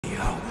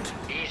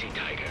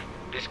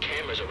There's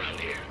cameras around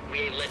here.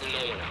 We ain't letting no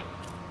one out.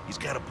 He's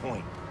got a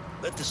point.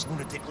 Let this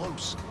lunatic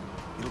loose.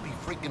 It'll be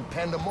freaking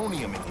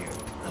pandemonium in here.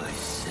 I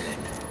said,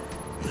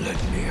 let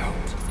me out.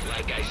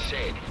 Like I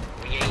said,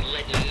 we ain't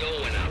letting no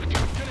one out.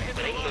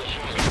 But ain't no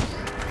harm.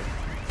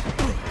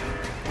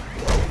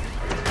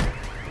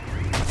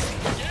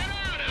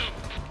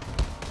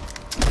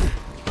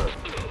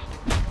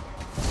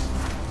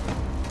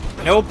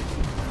 Nope.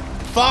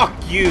 Fuck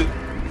you.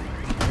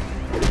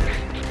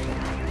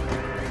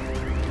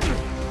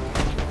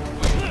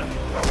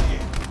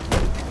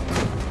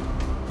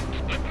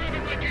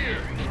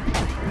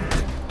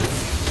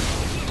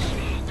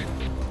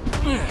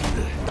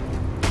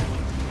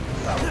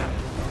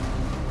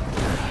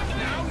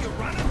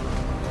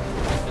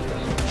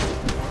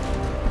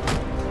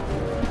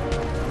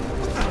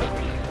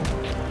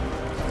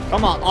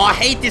 Come on. Oh, I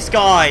hate these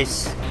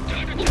guys.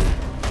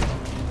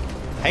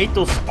 I hate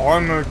those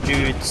armor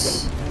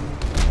dudes.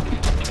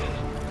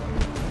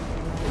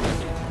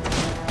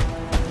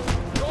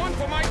 Going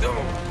for my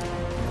doom.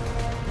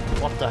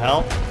 What the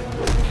hell?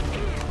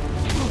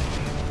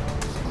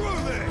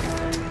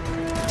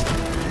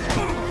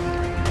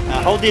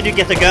 How did you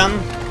get a gun?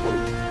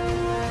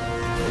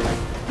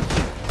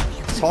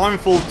 It's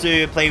harmful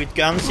to play with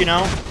guns, you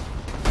know.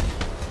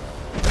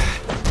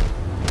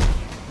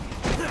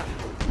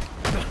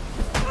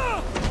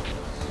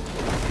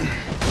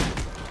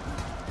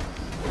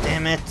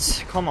 Damn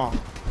it! Come on!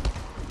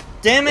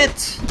 Damn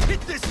it!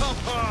 Hit this up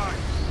hard.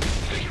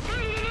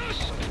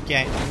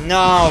 Okay,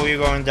 now we're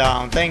going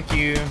down. Thank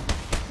you.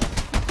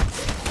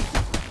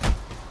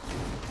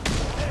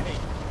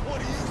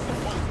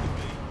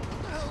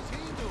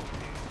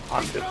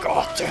 I'm the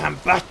goddamn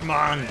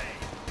Batman.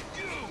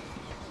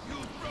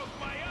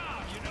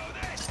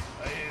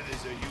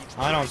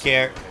 I don't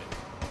care.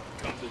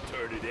 Come to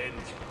turn it in.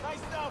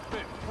 Nice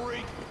outfit,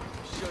 freak.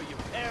 Show your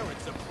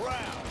parents are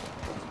proud.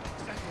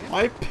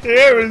 My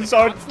parents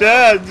are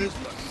dead.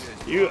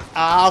 You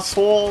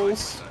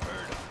assholes.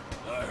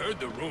 I heard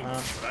the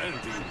rumors.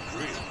 Vanity is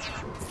real.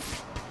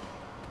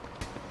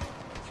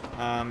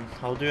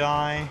 How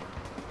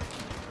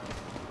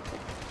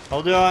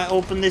do I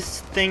open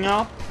this thing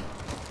up?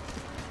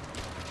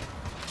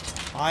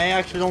 I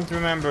actually don't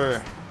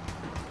remember.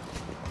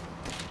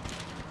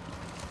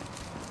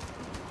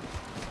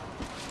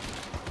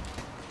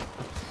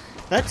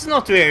 That's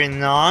not very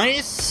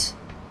nice.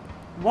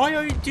 Why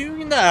are you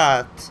doing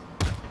that?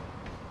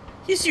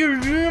 He's your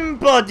room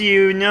buddy,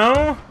 you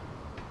know?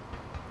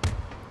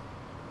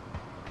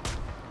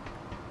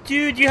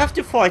 Dude, you have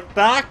to fight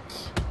back.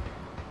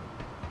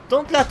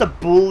 Don't let the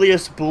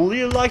bulliest bully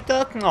you like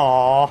that.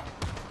 Aww.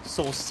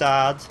 So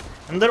sad.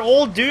 And they're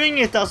all doing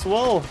it as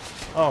well.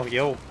 Oh,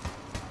 yo.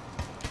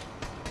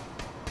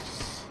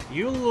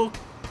 You look...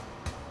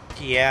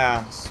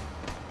 yeah.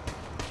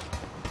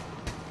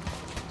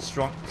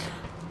 Strong.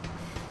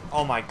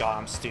 Oh my god,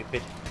 I'm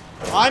stupid.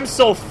 I'm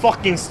so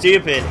fucking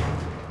stupid.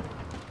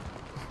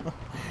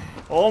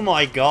 Oh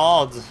my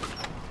god.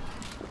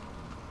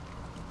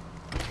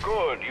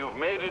 Good, you've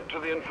made it to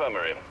the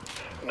infirmary.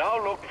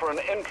 Now look for an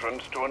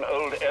entrance to an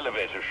old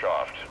elevator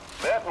shaft.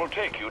 That will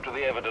take you to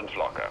the evidence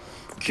locker.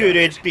 Could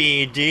it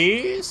be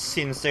this?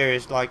 Since there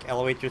is like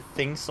elevator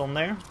things on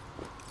there.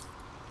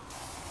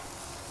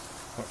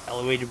 Or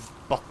elevator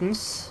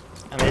buttons.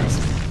 And it's...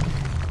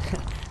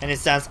 and it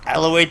says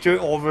elevator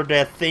over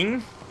the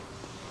thing.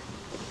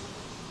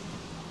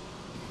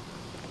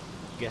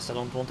 Guess I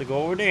don't want to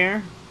go over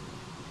there.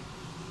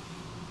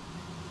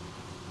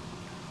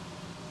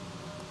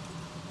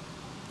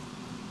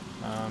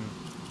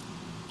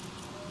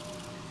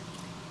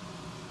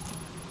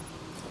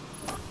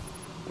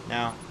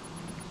 Now.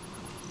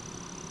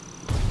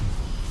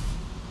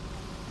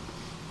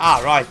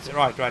 Ah, right.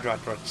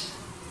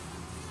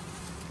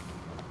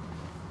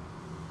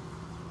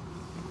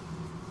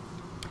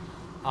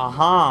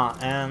 Aha,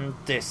 and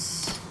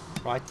this.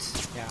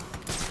 Right, yeah.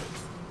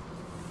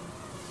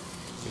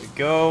 Here we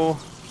go.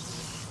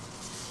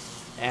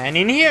 And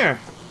in here.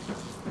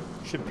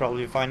 Should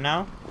probably be fine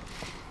now.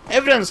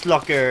 Evidence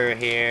locker,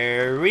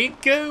 here we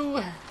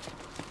go.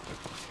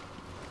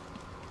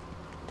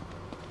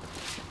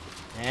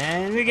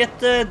 And we get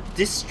the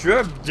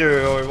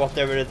disruptor or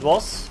whatever it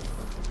was.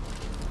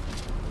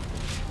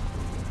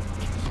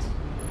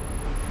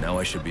 Now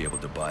I should be able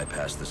to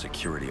bypass the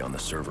security on the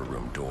server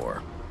room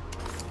door.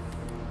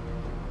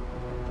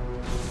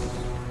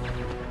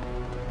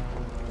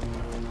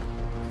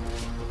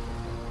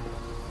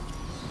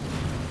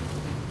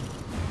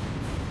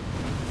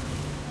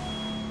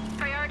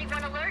 Priority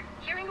 1 alert.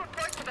 Hearing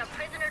reports about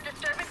prisoner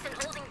disturbance in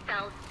holding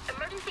cells.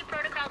 Emergency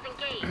protocols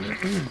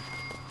engaged.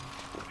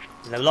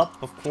 Level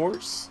up, of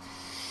course.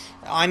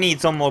 I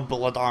need some more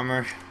bullet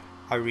armor.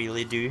 I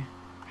really do.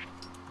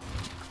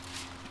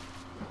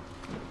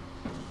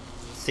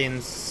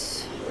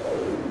 Since...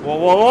 Whoa,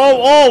 whoa, whoa,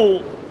 whoa!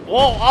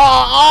 Whoa,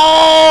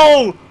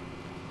 oh!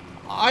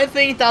 I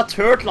think that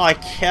hurt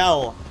like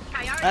hell.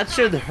 That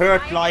should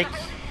hurt like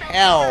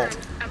hell.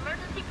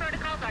 Emergency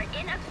protocols are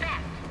in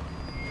effect.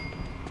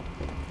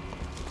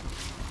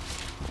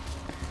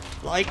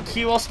 Like,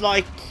 he was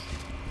like...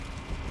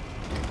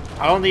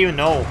 I don't even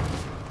know.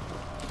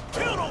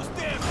 Kill those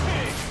damn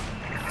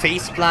pigs!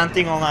 Face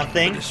planting on that The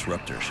thing.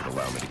 disruptor should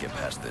allow me to get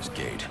past this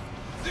gate.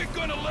 They're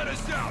gonna let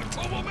us out,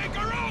 or we'll make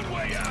our own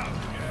way out!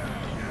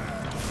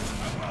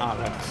 Ah,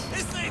 that's...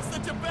 This ain't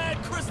such a bad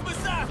Christmas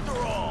after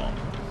all!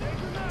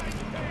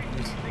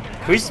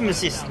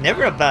 Christmas is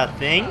never a bad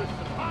thing.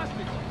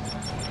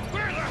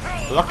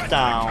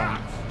 Lockdown.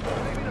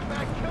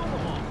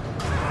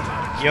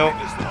 Yo.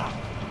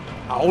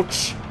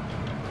 Ouch.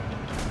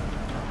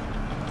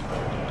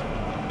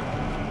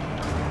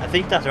 I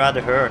think that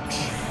rather hurts.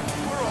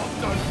 We're all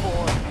done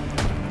for.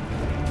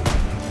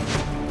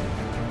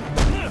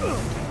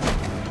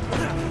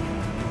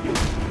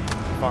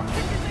 Fuck.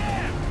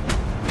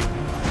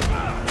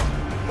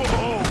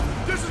 Oh,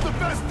 this is the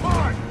best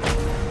part!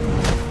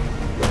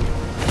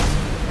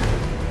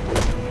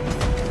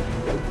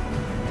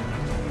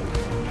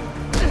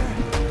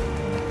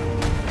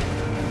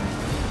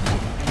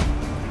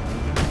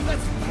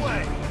 Let's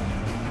play!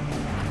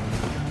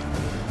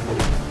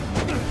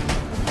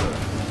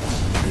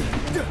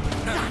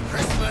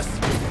 Christmas!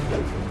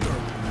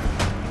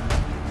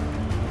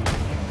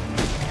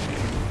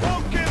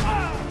 Don't give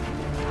up!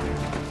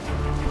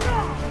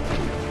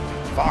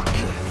 Fuck.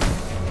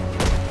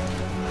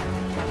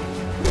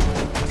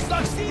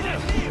 Succeeded!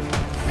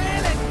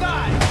 Man and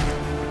die!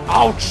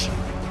 Ouch.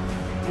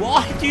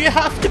 Why do you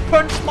have to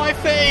punch my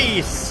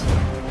face?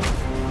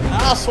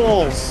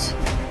 Assholes.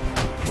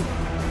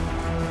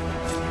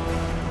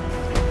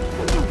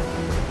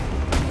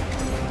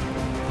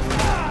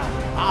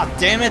 Ah,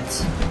 damn it.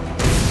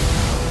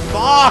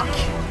 Fuck.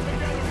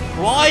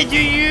 Why do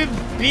you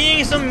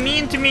being so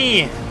mean to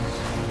me?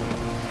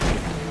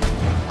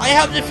 I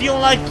have the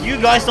feeling like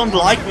you guys don't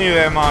like me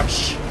very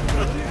much.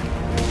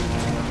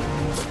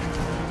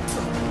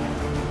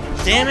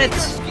 Damn it.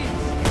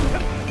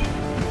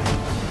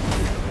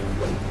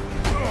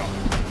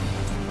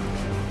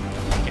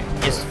 Okay,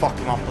 just fuck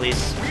him up,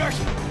 please.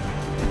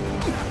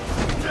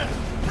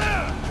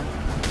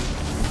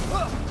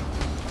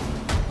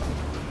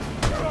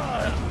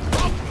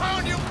 I'll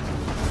pound you!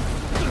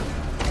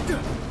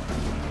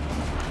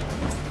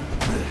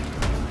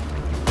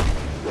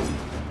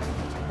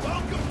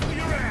 Welcome to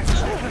your ass!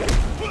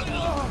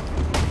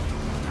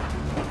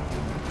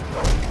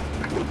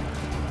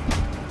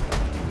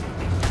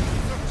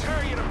 Don't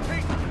tear you to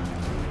pieces!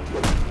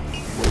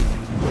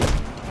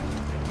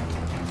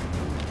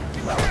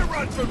 You can't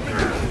run from me!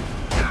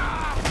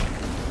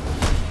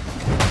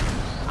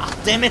 Ah,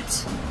 damn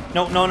it.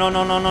 No, no, no,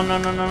 no, no, no, no,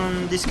 no,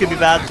 no. This could be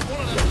bad.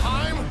 One at a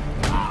time?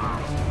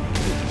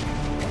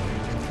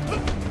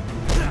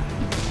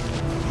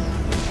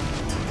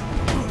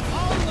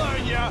 I'll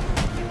learn ya!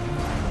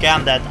 Okay,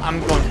 I'm dead. I'm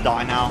going to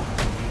die now.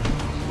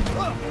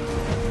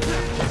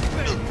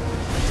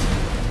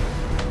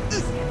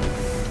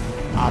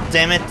 Ah,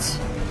 damn it.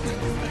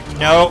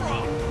 No.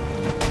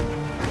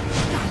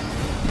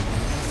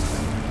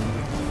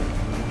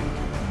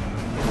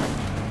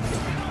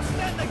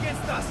 Stand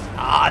against us!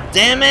 Ah,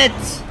 damn it.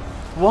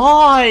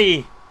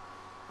 Why?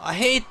 I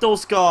hate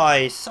those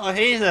guys. I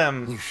hate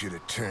them. You should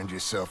have turned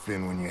yourself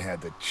in when you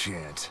had the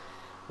chance.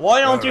 Why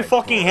don't you Alright,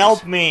 fucking boys.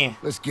 help me?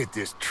 Let's get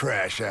this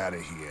trash out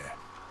of here.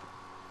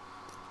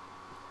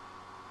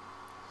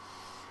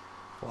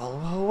 Well,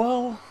 well,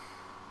 well.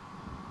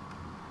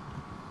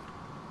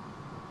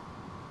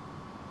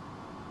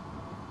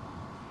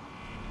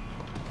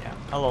 Yeah,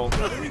 hello.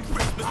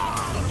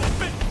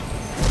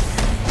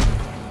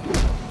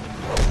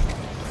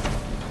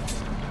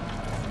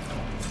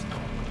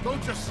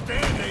 Don't just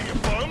stand there, you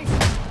bums!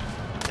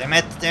 Damn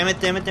it, damn it,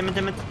 damn it, damn it,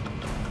 damn it.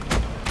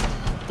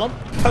 Don't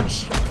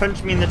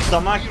punch me in the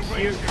stomach.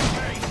 You.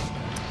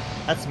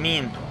 That's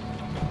mean.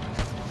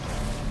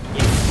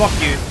 Yeah, fuck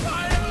you.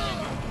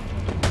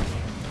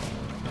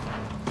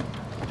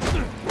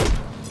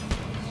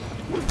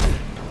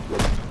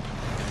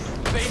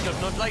 Bane does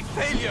not like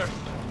failure!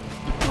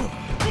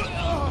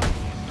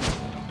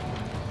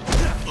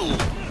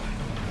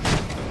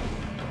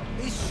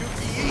 This should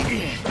be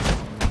easy!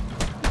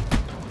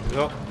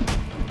 Go.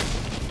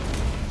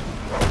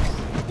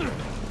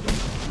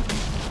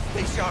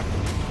 Stay sharp!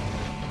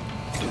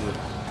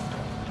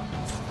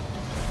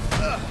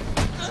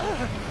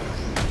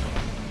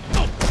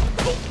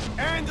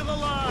 End of the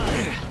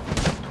line!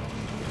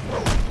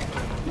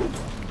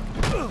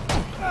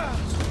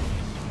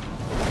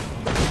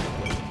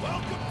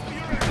 Welcome to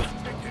your ass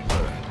ticket!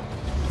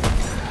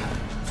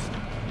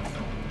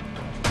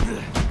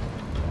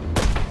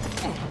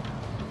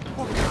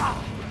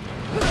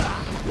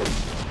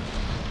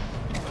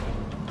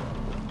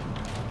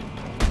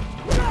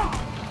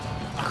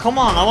 Ah, come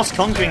on, I was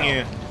conquering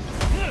you.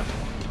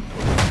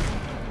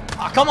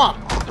 Ah, come on.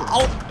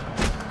 Ow.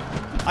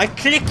 I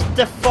clicked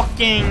the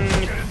fucking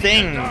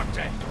thing.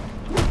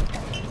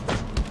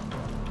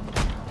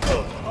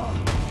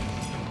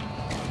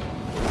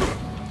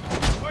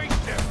 Wait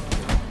there!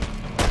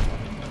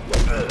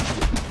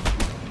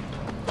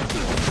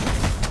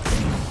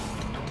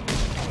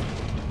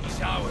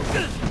 He's ours.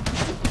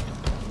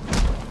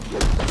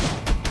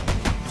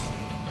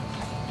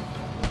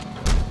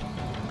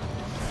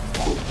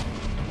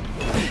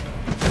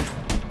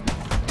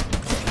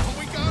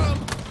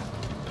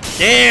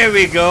 There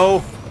we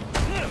go.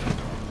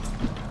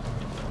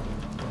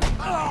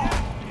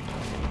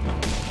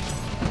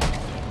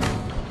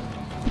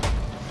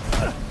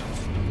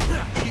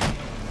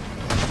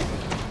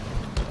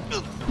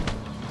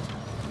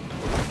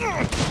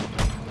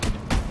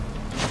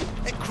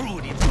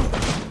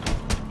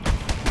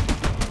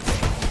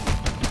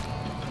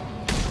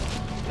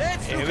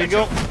 Here we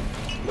go.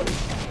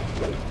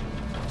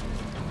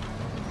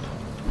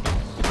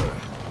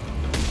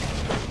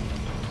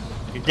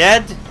 You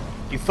dead?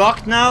 You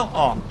fucked now?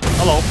 Oh,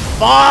 hello.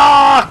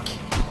 Fuck!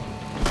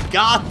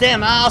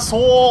 Goddamn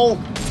asshole!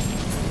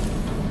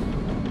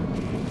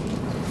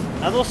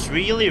 That was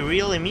really,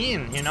 really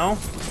mean, you know?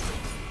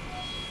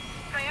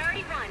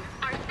 Priority 1,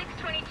 our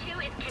 622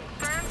 is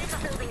confirmed as a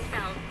holding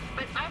cell,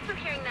 but also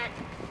hearing that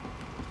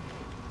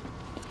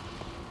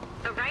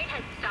the right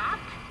has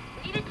stopped.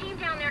 Need a team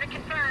down there to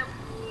confirm.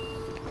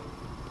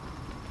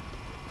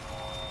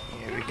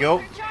 Here we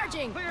go.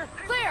 Charging.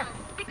 Clear.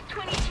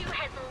 622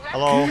 has left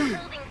Hello. the holding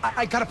cell.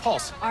 I got a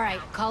pulse. All right,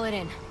 call it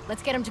in.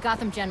 Let's get him to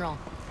Gotham General.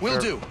 Will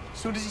do.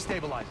 Soon as he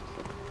stabilizes.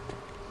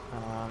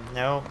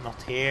 No,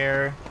 not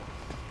here.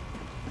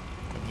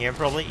 In here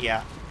probably,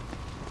 yeah.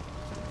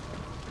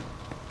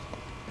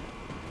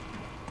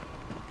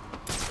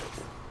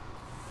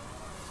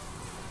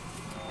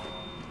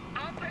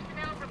 All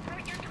personnel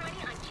report your 20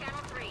 on channel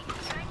 3.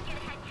 Try to get a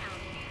head count.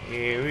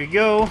 Here we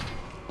go.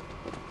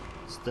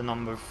 It's the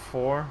number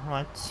 4,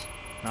 right?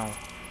 No.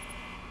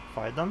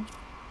 5 them.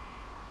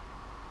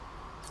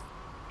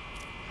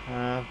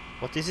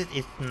 What is it?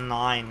 It's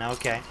 9,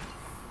 okay.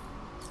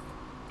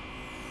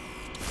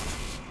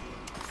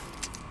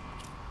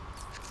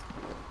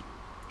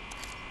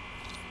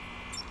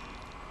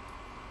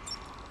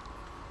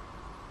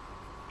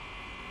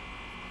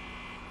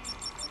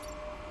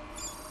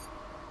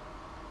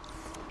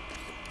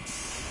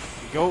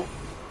 Go.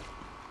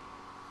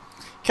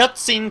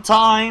 Cutscene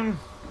time!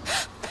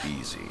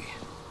 Easy.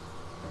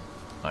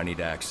 I need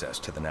access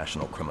to the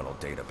National Criminal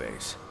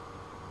Database.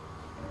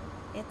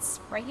 It's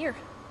right here.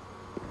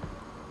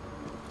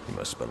 You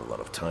must spend a lot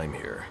of time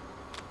here.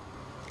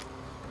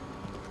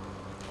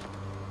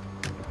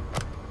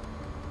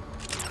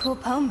 Cool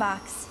poem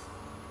box.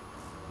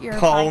 You're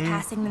Poem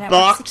bypassing the network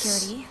box?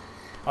 security,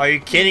 Are you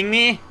kidding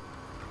me?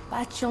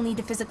 but you'll need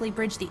to physically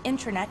bridge the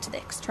intranet to the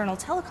external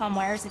telecom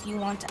wires if you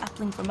want to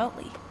uplink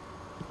remotely.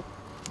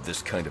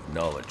 This kind of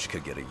knowledge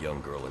could get a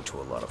young girl into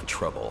a lot of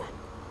trouble.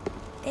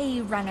 They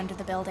run under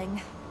the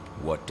building.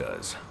 What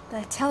does?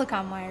 The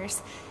telecom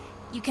wires.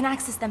 You can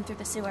access them through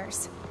the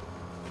sewers.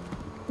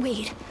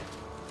 Wait.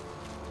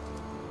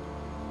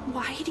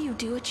 Why do you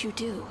do what you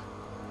do?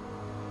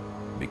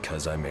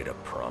 Because I made a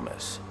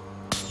promise.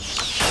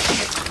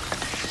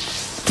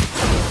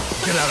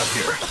 Get out of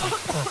here!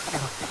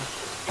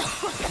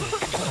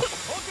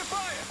 Hold your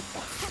fire!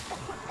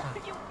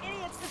 You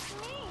idiots, it's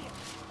me!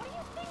 What are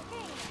you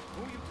thinking?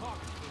 Who are you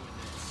talking to in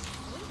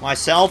this?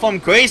 Myself, I'm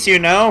crazy, you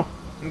know?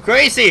 I'm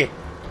crazy!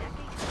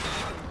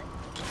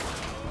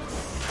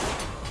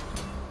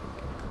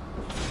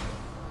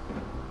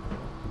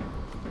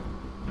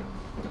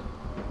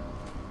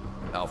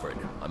 Alfred,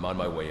 I'm on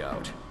my way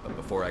out, but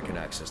before I can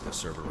access the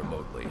server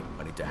remotely,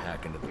 I need to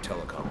hack into the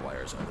telecom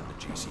wires under the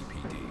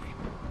GCPD.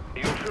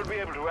 You should be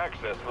able to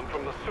access them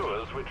from the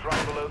sewers which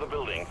run below the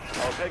building.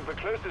 I'll take the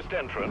closest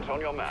entrance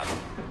on your map. Sir,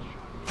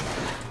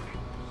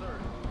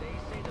 they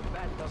say the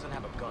bat doesn't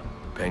have a gun.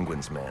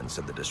 Penguin's man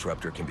said the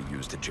disruptor can be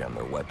used to jam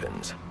their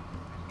weapons.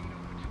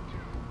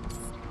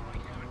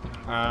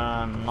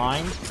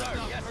 9.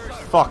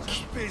 Fuck.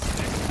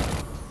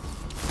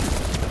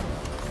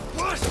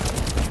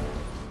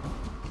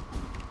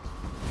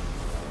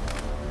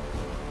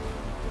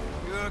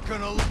 You're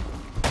gonna...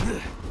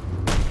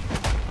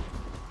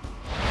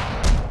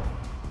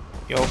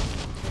 Yo.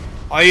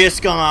 Are you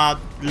just gonna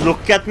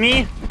look at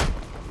me?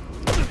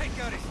 Take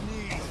out his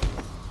knees.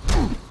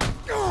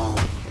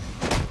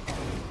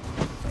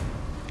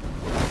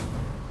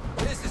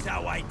 This is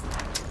how I...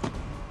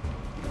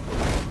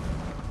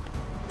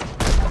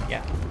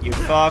 Yeah, you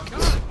fucked.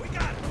 We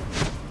got it.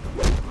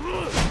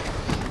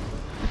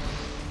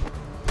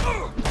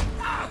 All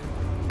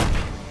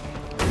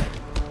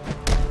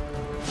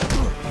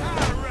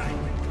right.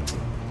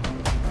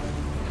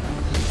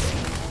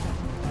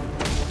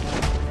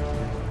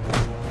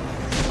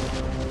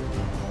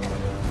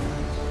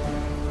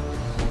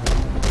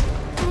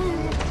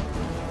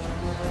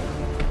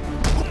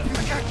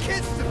 I got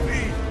kids to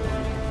feed.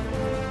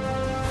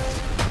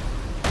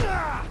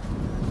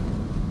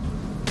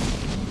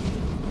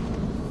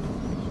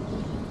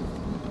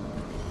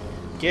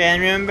 Okay,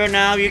 and remember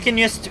now, you can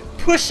just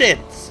push it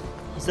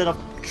instead of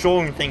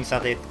throwing things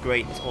at it.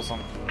 Great, awesome.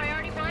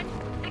 Priority 1,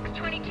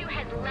 622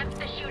 has left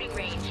the shooting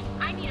range.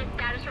 I need a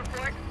status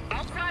report.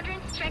 All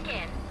quadrants, check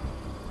in.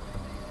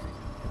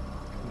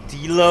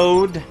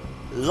 Deload,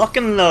 lock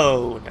and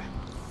load.